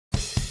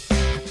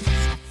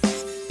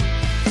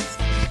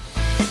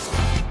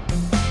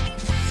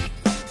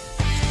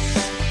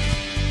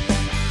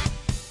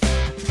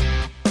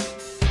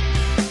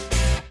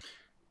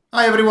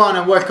Hi everyone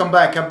and welcome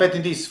back at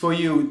Betting Tips for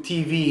You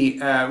TV.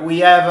 We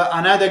have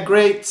another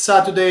great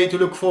Saturday to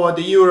look forward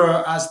to the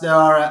Euro, as there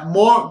are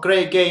more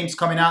great games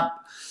coming up,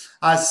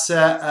 as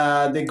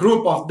the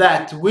group of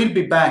that will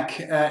be back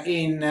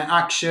in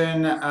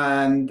action,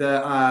 and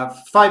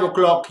 5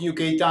 o'clock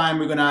UK time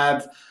we're going to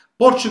have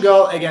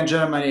Portugal against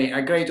Germany.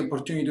 A great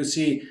opportunity to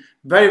see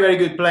very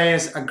good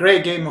players, a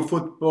great game of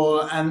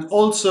football, and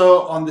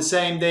also on the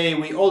same day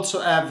we also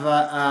have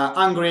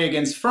Hungary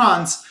against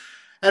France.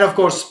 And of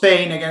course,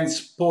 Spain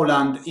against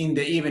Poland in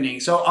the evening.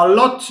 So a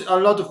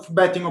lot of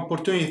betting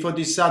opportunity for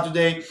this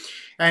Saturday.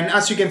 And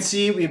as you can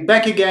see, we're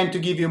back again to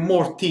give you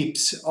more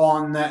tips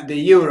on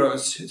the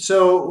Euros.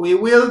 So we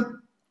will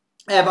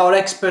have our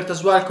expert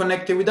as well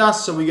connected with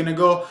us. So we're going to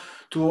go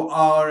to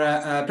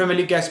our Premier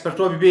League expert,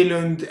 Robbie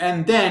Billund,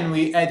 and then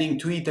we're heading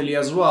to Italy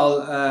as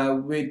well,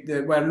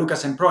 where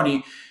Lucas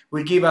Emproni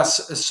will give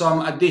us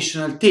some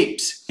additional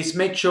tips. Please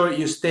make sure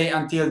you stay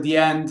until the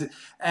end,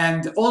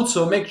 and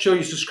also make sure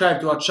you subscribe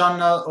to our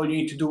channel. All you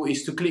need to do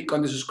is to click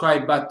on the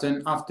subscribe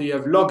button after you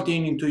have logged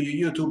in into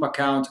your YouTube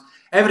account.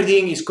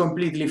 Everything is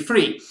completely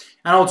free.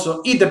 And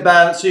also hit the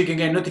bell so you can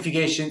get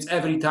notifications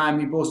every time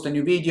we post a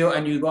new video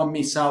and you won't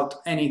miss out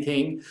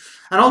anything.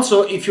 And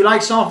also, if you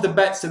like some of the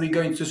bets that we're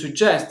going to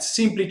suggest,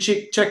 simply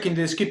check in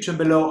the description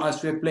below,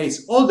 as we have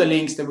placed all the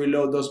links that will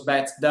load those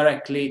bets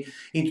directly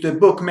into the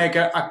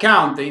bookmaker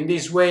account. In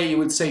this way, you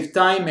will save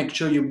time, make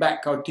sure you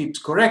back our tips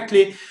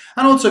correctly,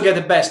 and also get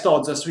the best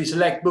odds, as we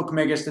select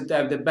bookmakers that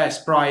have the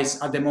best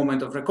price at the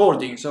moment of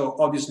recording. So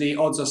obviously,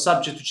 odds are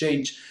subject to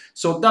change,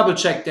 so double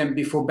check them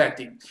before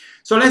betting.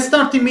 So let's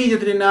start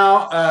immediately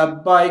now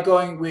by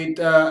going with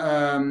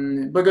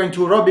we're going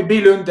to Robbie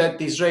Billund,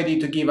 that is ready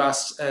to give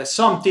us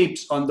some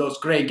tips on those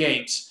great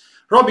games.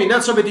 Robbie,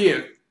 that's over to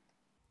you.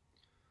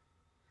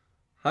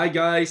 Hi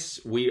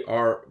guys, we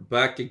are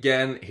back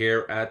again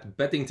here at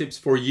Betting Tips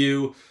for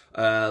You,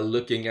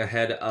 looking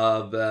ahead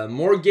of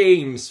more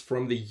games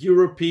from the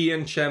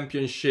European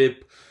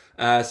Championship,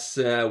 as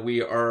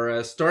we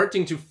are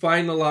starting to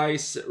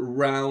finalize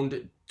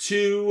round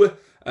 2.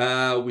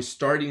 We're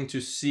starting to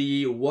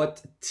see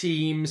what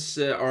teams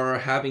are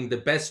having the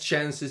best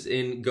chances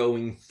in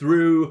going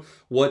through,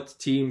 what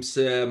teams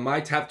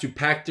might have to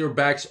pack their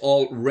bags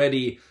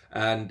already,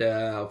 and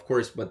of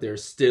course, but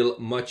there's still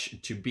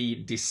much to be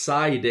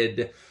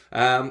decided.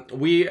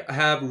 We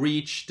have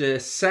reached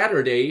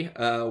Saturday,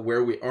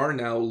 where we are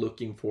now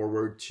looking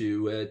forward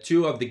to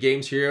 2 of the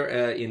games here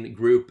in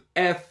Group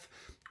F,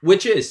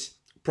 which is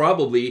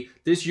probably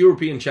this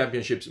European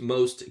Championship's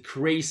most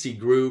crazy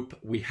group.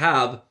 We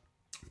have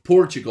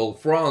Portugal,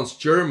 France,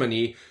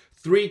 Germany,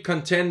 3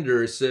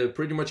 contenders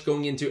pretty much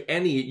going into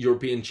any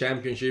European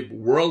Championship,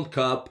 World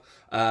Cup,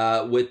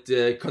 with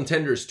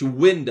contenders to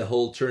win the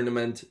whole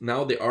tournament.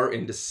 Now they are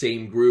in the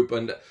same group,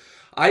 and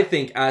I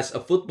think as a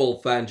football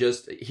fan,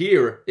 just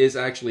here is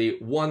actually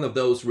one of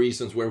those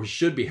reasons where we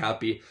should be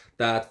happy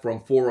that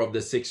from 4 of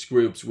the 6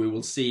 groups we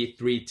will see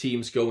 3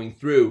 teams going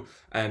through,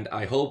 and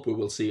I hope we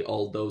will see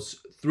all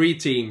those 3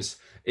 teams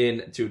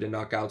into the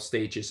knockout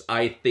stages.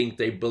 I think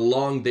they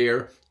belong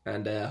there,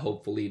 and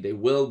hopefully they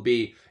will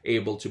be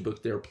able to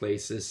book their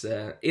places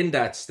in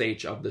that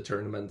stage of the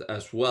tournament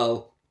as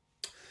well.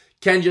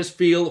 Can just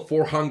feel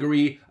for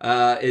Hungary.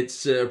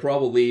 It's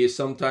probably,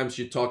 sometimes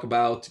you talk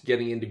about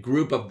getting in the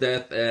group of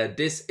death.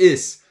 This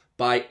is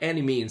by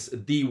any means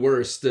the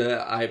worst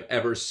I've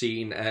ever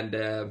seen, and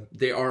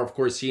they are of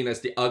course seen as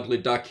the ugly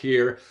duck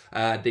here.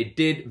 They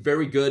did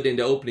very good in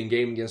the opening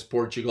game against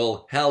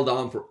Portugal, held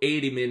on for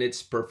 80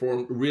 minutes,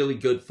 performed really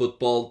good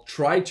football,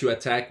 tried to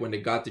attack when they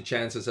got the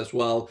chances as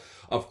well.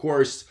 Of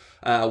course,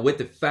 with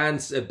the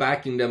fans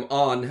backing them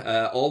on,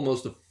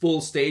 almost a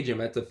full stadium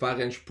at the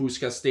Ferenc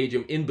Puskás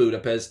Stadium in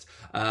Budapest,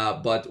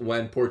 but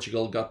when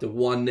Portugal got the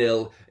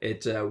 1-0,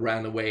 it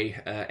ran away,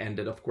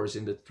 ended of course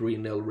in the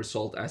 3-0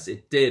 result as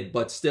it did,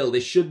 but still they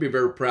should be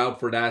very proud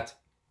for that,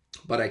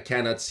 but I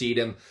cannot see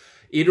them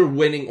either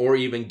winning or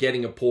even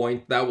getting a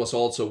point. That was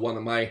also one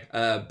of my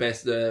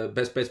best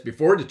bets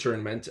before the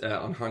tournament,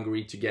 on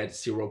Hungary to get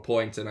 0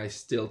 points, and I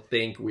still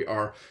think we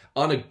are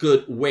on a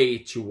good way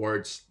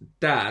towards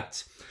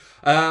that.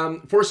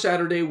 For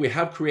Saturday, we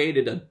have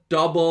created a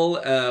double,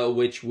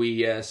 which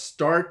we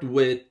start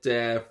with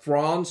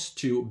France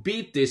to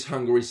beat this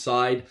Hungary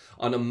side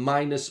on a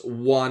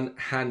 -1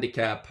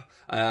 handicap.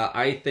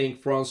 I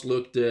think France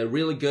looked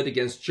really good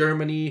against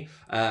Germany.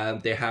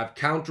 They have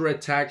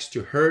counterattacks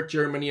to hurt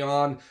Germany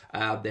on.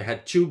 They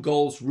had 2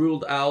 goals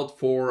ruled out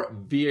for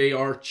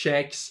VAR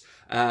checks.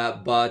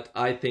 But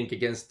I think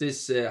against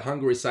this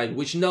Hungary side,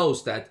 which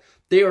knows that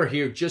they are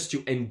here just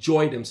to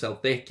enjoy themselves,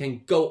 they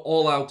can go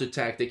all out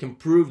attack, they can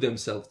prove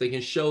themselves, they can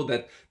show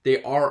that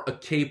they are a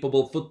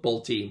capable football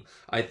team.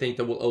 I think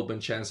that will open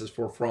chances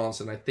for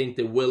France, and I think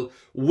they will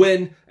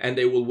win, and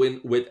they will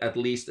win with at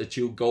least a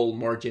 2-goal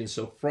margin.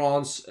 So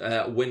France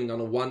winning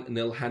on a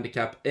 1-0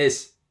 handicap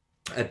is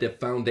at the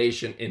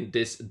foundation in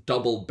this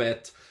double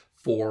bet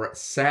for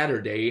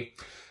Saturday.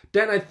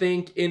 Then I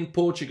think in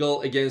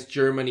Portugal against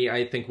Germany,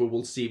 I think we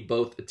will see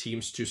both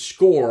teams to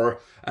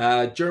score.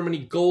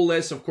 Germany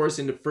goalless, of course,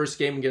 in the first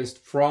game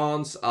against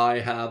France. I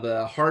have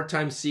a hard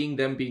time seeing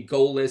them be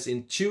goalless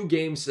in 2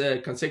 games,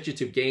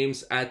 consecutive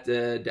games at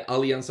the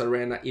Allianz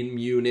Arena in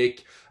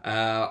Munich.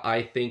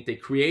 I think they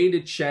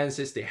created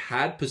chances, they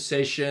had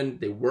possession,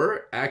 they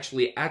were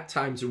actually at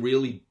times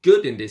really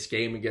good in this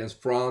game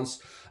against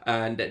France,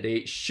 and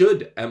they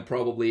should and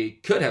probably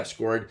could have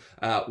scored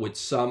with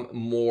some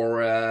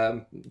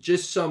more,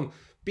 just some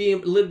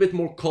being a little bit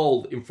more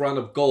cold in front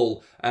of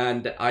goal.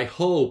 And I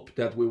hope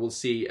that we will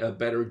see a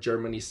better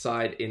Germany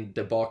side in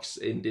the box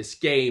in this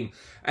game.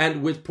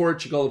 And with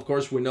Portugal, of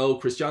course, we know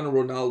Cristiano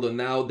Ronaldo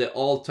now the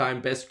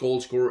all-time best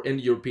goal scorer in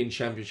the European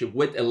Championship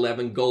with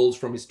 11 goals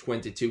from his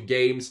 22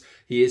 games.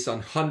 He is on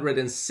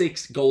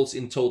 106 goals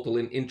in total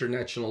in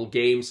international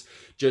games,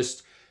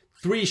 just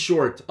 3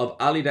 short of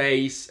Ali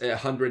Daei's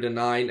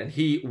 109, and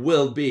he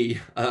will be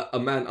a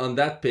man on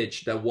that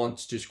pitch that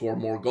wants to score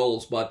more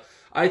goals. But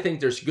I think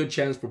there's a good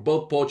chance for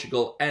both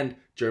Portugal and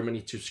Germany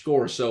to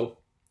score. So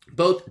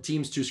both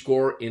teams to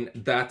score in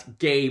that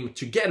game,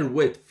 together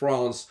with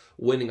France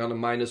winning on a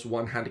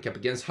 -1 handicap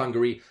against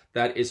Hungary.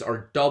 That is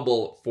our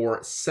double for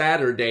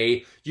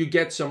Saturday. You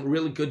get some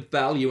really good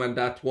value on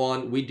that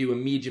one. We do a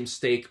medium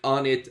stake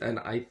on it, and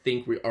I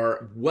think we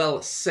are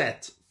well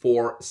set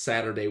for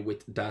Saturday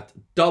with that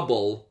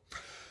double.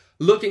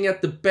 Looking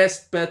at the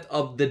best bet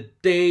of the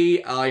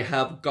day, I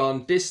have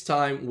gone this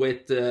time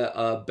with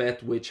a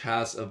bet which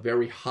has a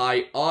very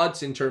high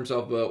odds in terms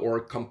of, or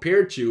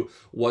compared to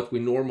what we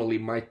normally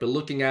might be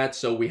looking at.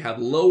 So we have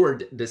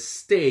lowered the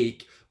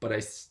stake, but I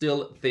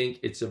still think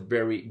it's a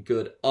very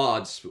good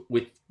odds.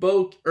 We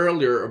spoke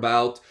earlier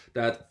about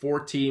that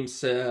 4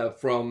 teams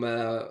from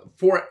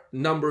 4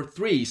 number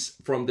 3s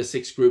from the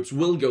 6 groups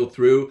will go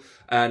through,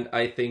 and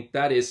I think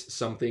that is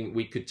something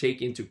we could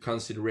take into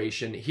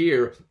consideration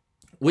here.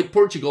 With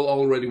Portugal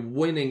already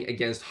winning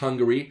against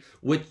Hungary,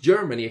 with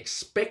Germany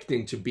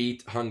expecting to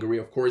beat Hungary,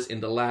 of course, in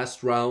the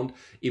last round.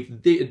 If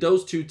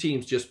those 2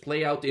 teams just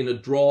play out in a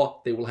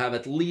draw, they will have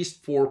at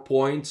least 4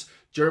 points.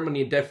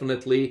 Germany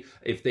definitely,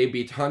 if they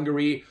beat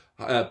Hungary,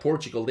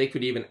 Portugal, they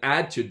could even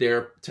add to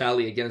their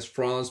tally against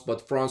France,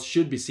 but France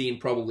should be seen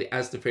probably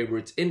as the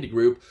favorites in the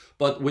group.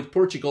 But with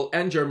Portugal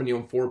and Germany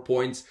on 4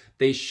 points,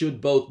 they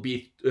should both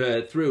be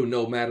through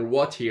no matter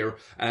what here.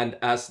 And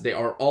as they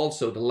are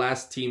also the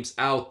last teams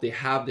out, they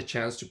have the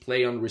chance to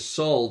play on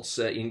results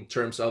in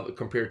terms of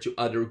compared to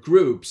other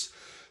groups.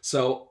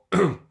 So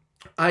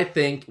I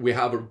think we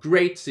have a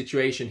great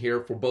situation here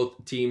for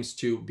both teams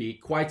to be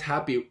quite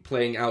happy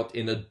playing out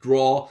in a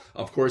draw.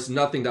 Of course,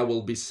 nothing that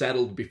will be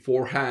settled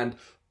beforehand,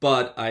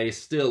 but I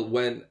still,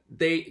 when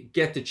they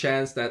get the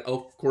chance that,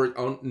 of course,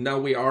 now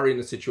we are in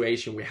a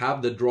situation, we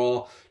have the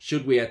draw,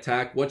 should we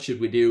attack, what should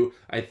we do?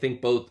 I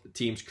think both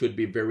teams could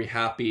be very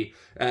happy.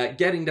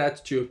 Getting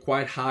that to a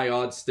quite high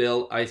odds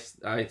still, I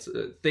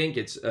think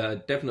it's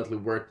definitely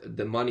worth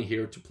the money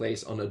here to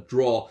place on a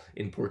draw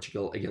in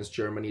Portugal against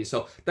Germany.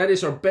 So that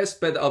is our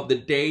best bet of the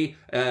day,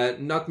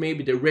 not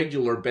maybe the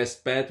regular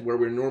best bet where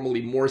we're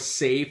normally more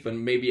safe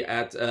and maybe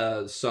at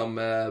some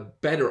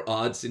better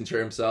odds in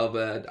terms of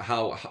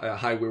how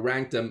high we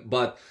rank them,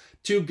 but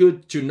too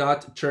good to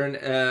not turn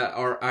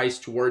our eyes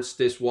towards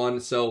this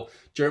one. So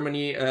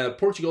Germany,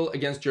 Portugal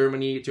against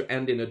Germany to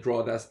end in a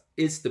draw, that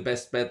is the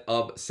best bet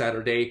of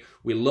Saturday.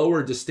 We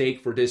lowered the stake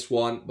for this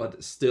one,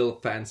 but still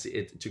fancy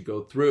it to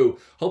go through.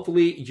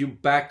 Hopefully you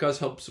back us,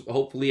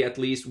 hopefully at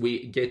least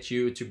we get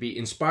you to be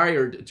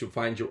inspired to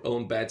find your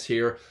own bets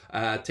here.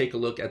 Take a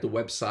look at the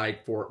website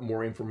for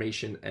more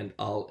information, and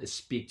I'll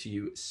speak to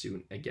you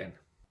soon again.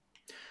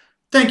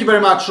 Thank you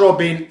very much,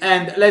 Robin,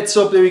 and let's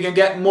hope that we can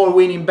get more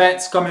winning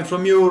bets coming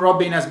from you.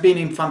 Robin has been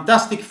in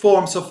fantastic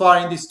form so far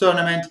in this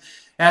tournament,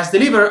 has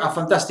delivered a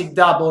fantastic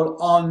double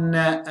on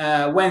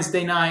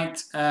Thursday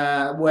night,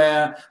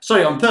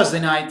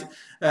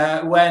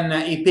 when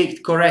he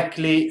picked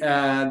correctly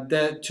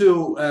the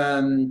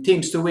 2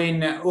 teams to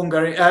win,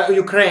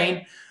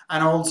 Ukraine,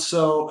 and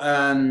also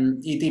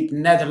he tipped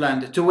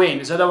Netherlands to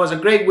win. So that was a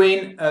great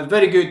win, a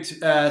very good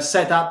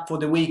setup for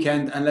the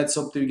weekend, and let's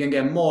hope that we can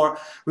get more.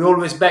 We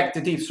always back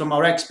the tips from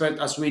our expert,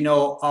 as we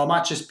know how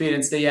much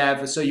experience they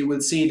have, so you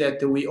will see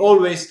that we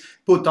always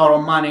put our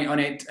own money on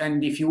it.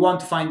 And if you want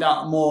to find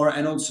out more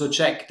and also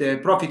check the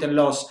profit and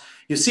loss,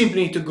 you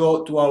simply need to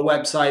go to our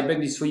website,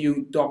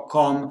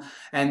 betthisforyou.com,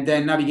 and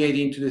then navigate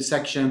into the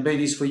section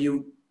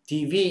BeThisForYou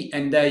TV,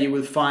 and there you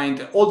will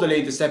find all the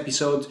latest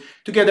episodes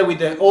together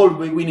with all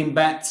the winning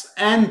bets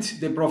and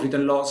the profit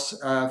and loss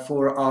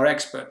for our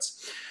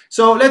experts.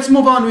 So let's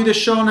move on with the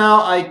show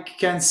now. I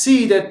can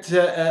see that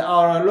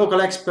our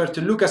local expert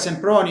Luca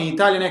Semproni,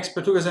 Italian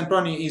expert Luca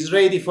Semproni, is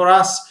ready for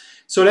us.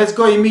 So let's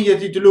go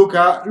immediately to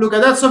Luca. Luca,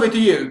 that's over to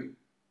you.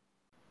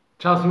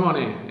 Ciao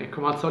Simone, e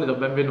come al solito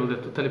benvenuti a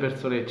tutte le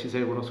persone che ci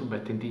seguono su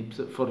Betting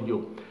Tips for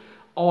You.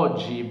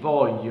 Oggi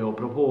voglio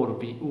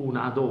proporvi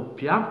una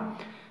doppia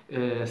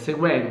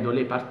seguendo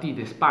le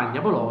partite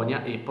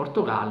Spagna-Polonia e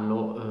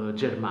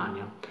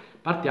Portogallo-Germania.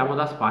 Partiamo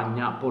da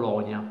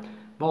Spagna-Polonia.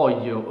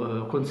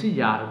 voglio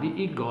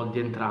consigliarvi il gol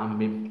di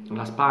entrambi.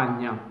 La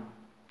Spagna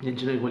nel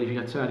girone di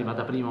qualificazione è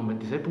arrivata prima con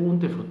 26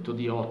 punti, frutto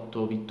di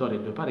 8 vittorie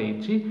e 2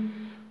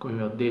 pareggi. Come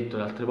vi ho detto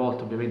le altre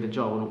volte, ovviamente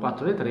giocano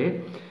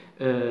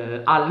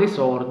 4-3.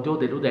 All'esordio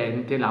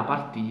deludente la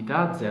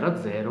partita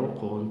 0-0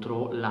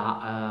 contro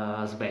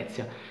la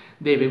Svezia.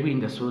 Deve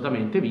quindi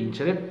assolutamente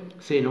vincere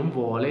se non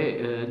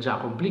vuole già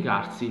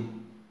complicarsi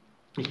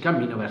il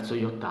cammino verso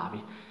gli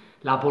ottavi.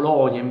 La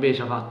Polonia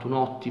invece ha fatto un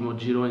ottimo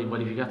girone di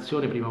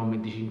qualificazione, prima con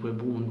 25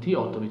 punti,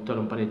 8 vittorie,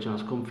 un pareggio e una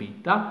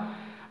sconfitta.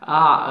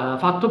 Ha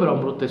fatto però un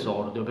brutto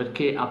esordio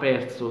perché ha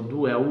perso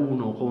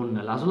 2-1 con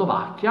la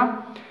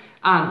Slovacchia,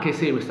 anche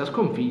se questa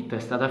sconfitta è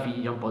stata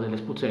figlia un po'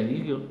 dell'espulsione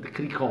di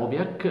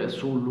Krychowiak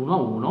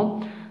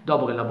sull'1-1.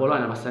 Dopo che la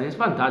Polonia passava in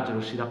svantaggio è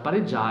riuscita a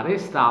pareggiare,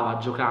 stava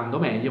giocando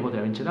meglio,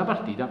 poteva vincere la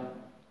partita.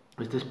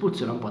 Questa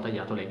espulsione ha un po'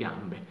 tagliato le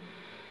gambe.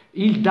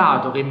 Il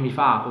dato che mi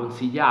fa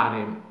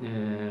consigliare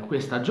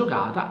questa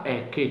giocata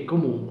è che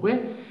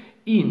comunque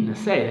in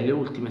 6 delle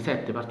ultime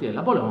 7 partite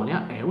della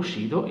Polonia è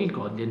uscito il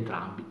gol di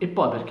entrambi, e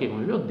poi perché,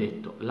 come vi ho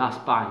detto, la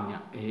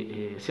Spagna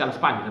sia la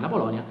Spagna che la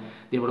Polonia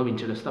devono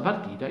vincere questa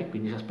partita e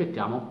quindi ci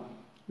aspettiamo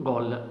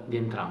gol di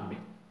entrambi.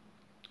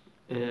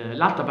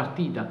 L'altra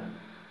partita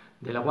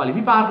della quale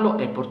vi parlo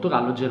è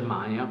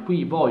Portogallo-Germania.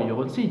 Qui voglio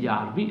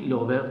consigliarvi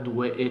l'over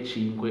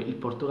 2,5. Il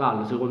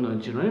Portogallo secondo nel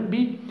girone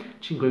B,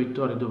 5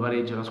 vittorie, 2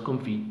 pareggi e una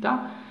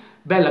sconfitta.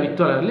 Bella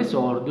vittoria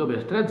all'esordio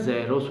per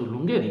 3-0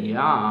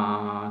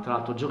 sull'Ungheria, tra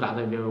l'altro giocata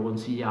che vi avevo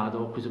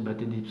consigliato qui su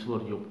Betting Tips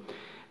for You,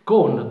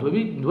 con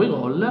due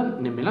gol,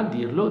 nemmeno a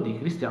dirlo, di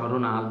Cristiano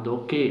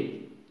Ronaldo,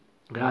 che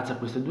grazie a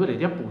queste 2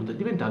 reti appunto è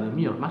diventato il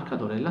miglior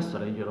marcatore della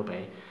storia degli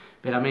europei.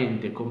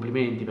 Veramente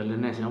complimenti per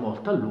l'ennesima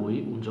volta a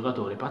lui, un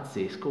giocatore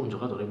pazzesco, un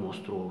giocatore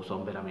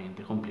mostruoso,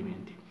 veramente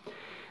complimenti.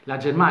 La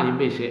Germania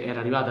invece era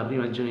arrivata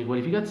prima del girone di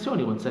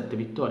qualificazioni con 7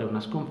 vittorie e una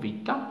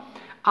sconfitta,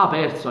 ha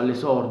perso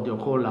all'esordio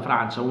con la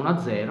Francia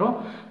 1-0,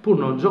 pur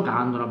non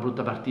giocando una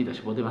brutta partita,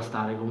 ci poteva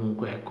stare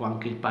comunque, ecco,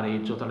 anche il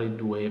pareggio tra le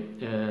due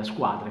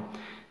squadre.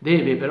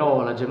 Deve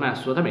però la Germania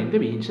assolutamente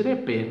vincere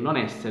per non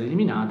essere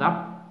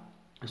eliminata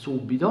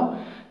subito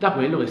da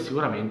quello che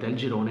sicuramente è il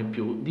girone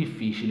più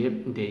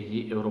difficile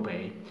degli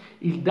europei.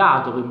 Il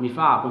dato che mi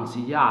fa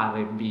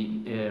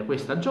consigliarvi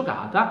questa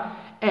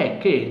giocata è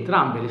che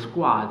entrambe le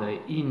squadre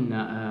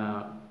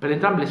per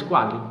entrambe le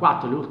squadre in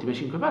 4 delle ultime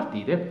 5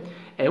 partite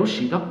è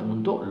uscito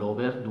appunto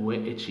l'over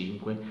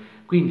 2,5.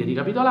 Quindi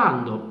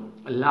ricapitolando,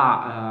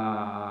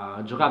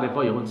 la giocata che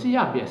voglio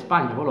consigliarvi è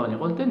Spagna-Polonia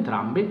contro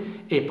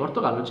entrambi e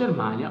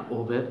Portogallo-Germania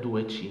over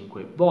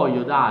 2,5.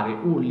 Voglio dare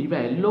un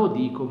livello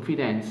di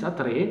confidenza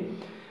 3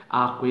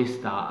 a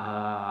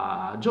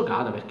questa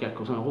giocata perché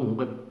ecco, sono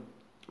comunque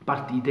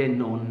partite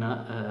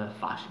non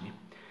facili.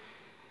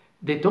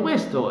 Detto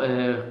questo,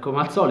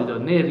 come al solito,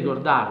 nel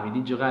ricordarvi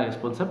di giocare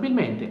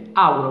responsabilmente,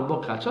 auguro un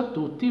buon calcio a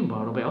tutti, un buon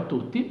europeo a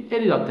tutti e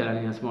ridotte la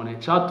linea Simone.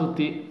 Ciao a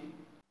tutti!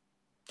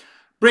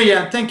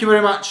 Brilliant, thank you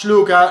very much,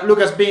 Luca.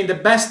 Luca's been the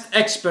best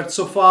expert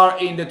so far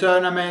in the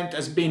tournament,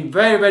 has been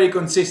very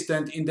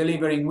consistent in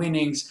delivering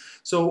winnings.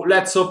 So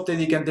let's hope that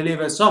he can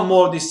deliver some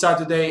more this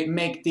Saturday,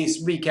 make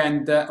this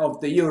weekend of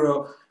the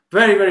Euro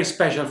very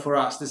special for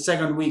us, the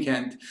second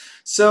weekend.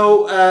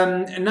 So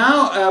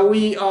now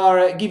we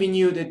are giving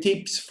you the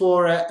tips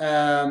for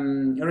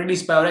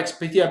released by our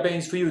expert here,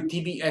 Betting for You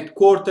TV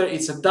headquarters.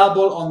 It's a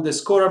double on the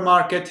scorer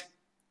market.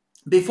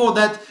 Before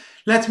that,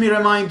 let me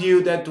remind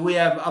you that we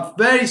have a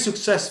very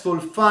successful,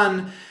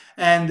 fun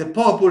and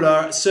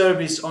popular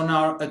service on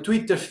our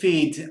Twitter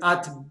feed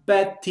at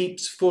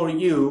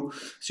BetTips4You.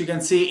 So you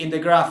can see in the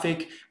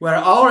graphic where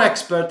our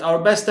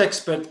best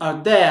experts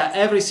are there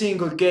every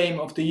single game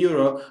of the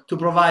Euro to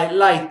provide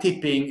live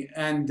tipping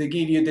and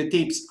give you the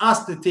tips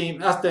as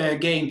the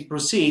games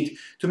proceed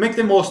to make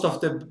the most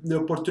of the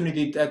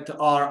opportunity that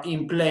are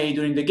in play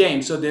during the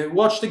game. So they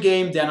watch the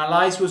game, they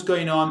analyze what's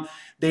going on,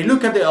 they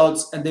look at the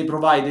odds and they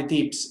provide the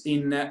tips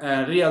in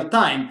real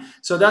time.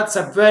 So that's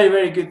a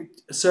very good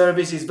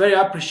service. It's very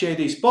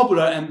appreciated, it's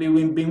popular, and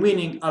we've been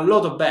winning a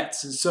lot of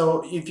bets.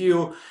 So if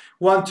you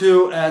want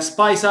to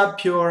spice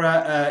up your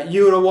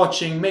Euro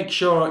watching, make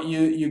sure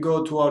you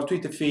go to our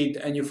Twitter feed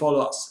and you follow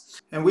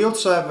us. And we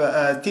also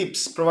have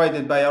tips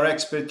provided by our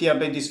expert here,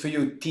 Betting for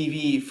You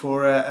TV,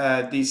 for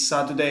this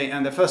Saturday.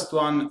 And the first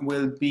one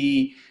will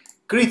be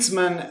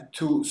Griezmann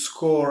to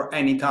score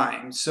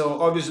anytime. So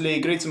obviously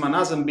Griezmann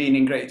hasn't been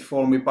in great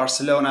form with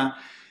Barcelona,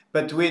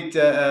 but with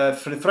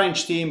for the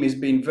French team he's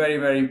been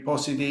very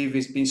positive.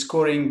 He's been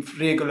scoring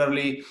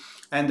regularly,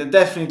 and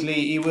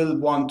definitely he will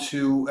want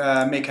to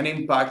make an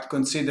impact,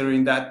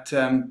 considering that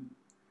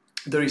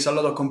there is a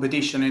lot of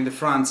competition in the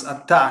France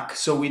attack.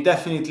 So we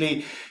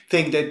definitely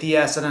think that he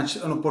has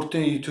an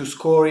opportunity to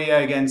score here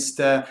against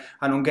an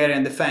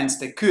Hungarian defense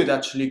that could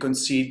actually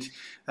concede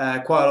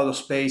quite a lot of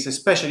space,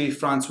 especially if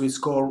France will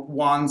score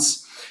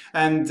once.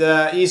 And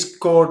he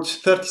scored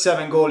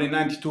 37 goals in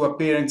 92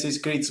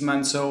 appearances,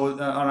 Griezmann, so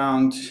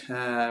around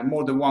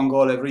more than 1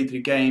 goal every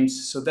 3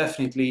 games. So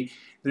definitely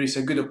there is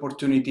a good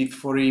opportunity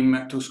for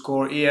him to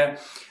score here.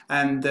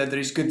 And there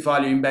is good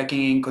value in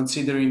backing in,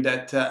 considering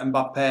that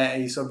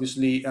Mbappe is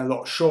obviously a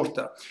lot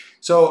shorter.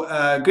 So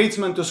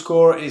Griezmann to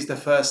score is the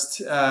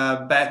first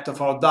bet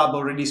of our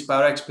double released by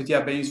our expert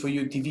here, betting for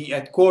you TV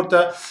at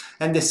quarter.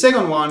 And the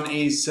second one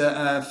is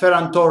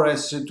Ferran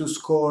Torres to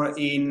score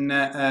in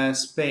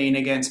Spain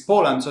against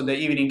Poland, so the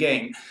evening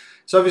game.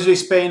 So obviously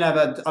Spain have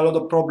had a lot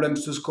of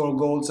problems to score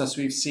goals, as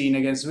we've seen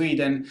against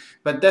Sweden,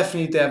 but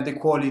definitely they have the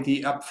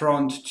quality up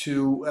front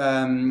to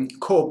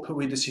cope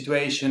with the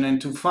situation and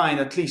to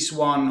find at least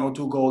 1 or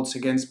 2 goals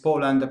against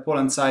Poland. The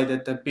Poland side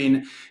that have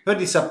been very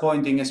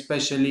disappointing,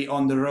 especially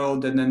on the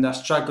road, and then they're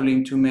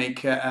struggling to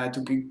make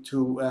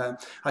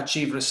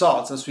achieve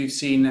results. As we've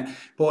seen,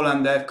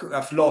 Poland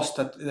have lost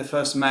at the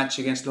first match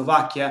against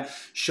Slovakia,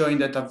 showing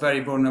that they're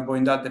very vulnerable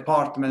in that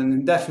department.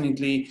 And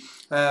definitely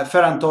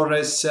Ferran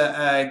Torres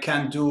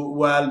can do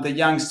well. The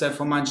youngster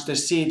from Manchester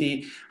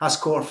City has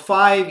scored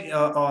 5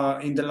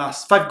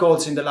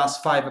 goals in the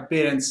last 5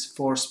 appearances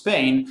for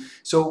Spain.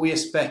 So we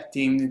expect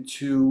him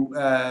to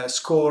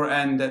score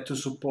and to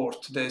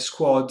support the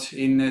squad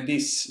in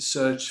this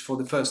search for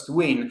the first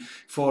win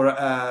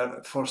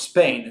for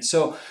Spain.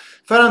 So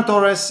Ferran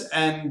Torres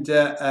and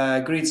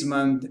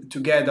Griezmann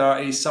together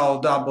is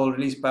our double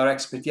released by our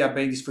expert here,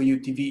 betting for you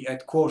TV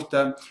at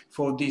quarter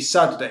for this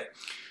Saturday.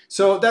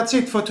 So that's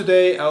it for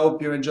today. I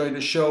hope you enjoyed the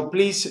show.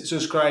 Please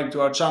subscribe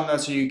to our channel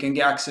so you can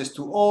get access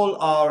to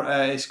all our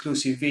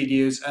exclusive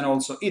videos, and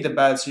also hit the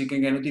bell so you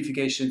can get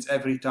notifications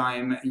every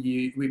time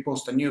we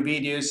post a new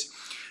videos.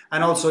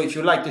 And also, if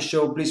you like the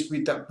show, please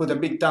put a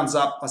big thumbs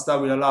up, as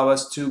that will allow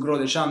us to grow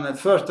the channel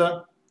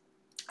further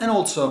and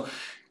also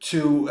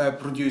to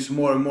produce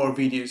more and more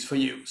videos for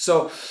you.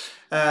 So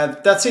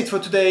that's it for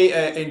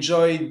today.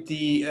 Enjoy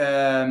the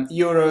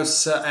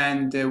Euros,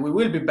 and we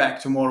will be back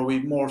tomorrow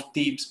with more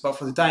tips. But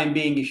for the time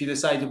being, if you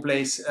decide to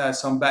place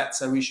some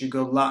bets, I wish you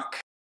good luck.